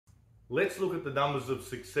Let's look at the numbers of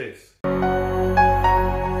success.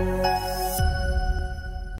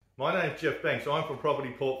 My name's Jeff Banks. I'm from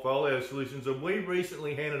Property Portfolio Solutions, and we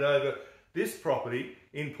recently handed over this property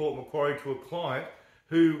in Port Macquarie to a client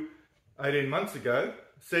who 18 months ago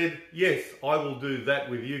said, yes, I will do that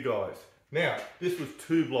with you guys. Now, this was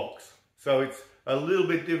 2 blocks, so it's a little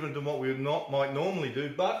bit different than what we might normally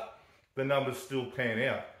do, but the numbers still pan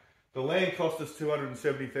out. The land cost us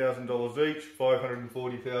 $270,000 each,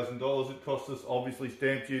 $540,000. It cost us obviously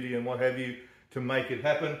stamp duty and what have you to make it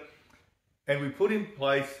happen. And we put in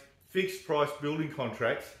place fixed price building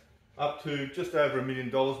contracts up to just over $1 million,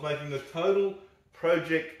 making the total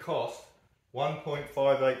project cost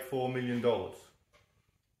 $1.584 million.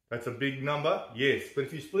 That's a big number, yes, but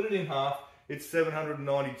if you split it in half, it's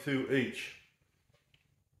 $792 each.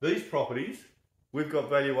 These properties, we've got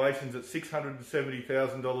valuations at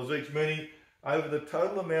 $670,000 each, meaning over the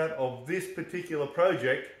total amount of this particular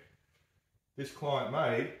project, this client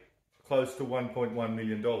made close to $1.1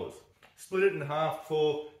 million. Split it in half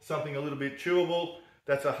for something a little bit chewable,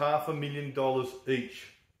 that's $500,000 each.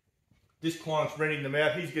 This client's renting them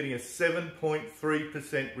out, he's getting a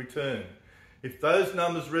 7.3% return. If those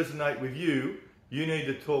numbers resonate with you, you need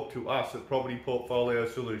to talk to us at Property Portfolio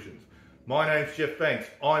Solutions. My name's Jeff Banks.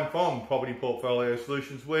 I'm from Property Portfolio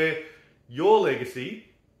Solutions, where your legacy,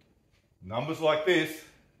 numbers like this,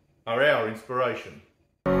 are our inspiration.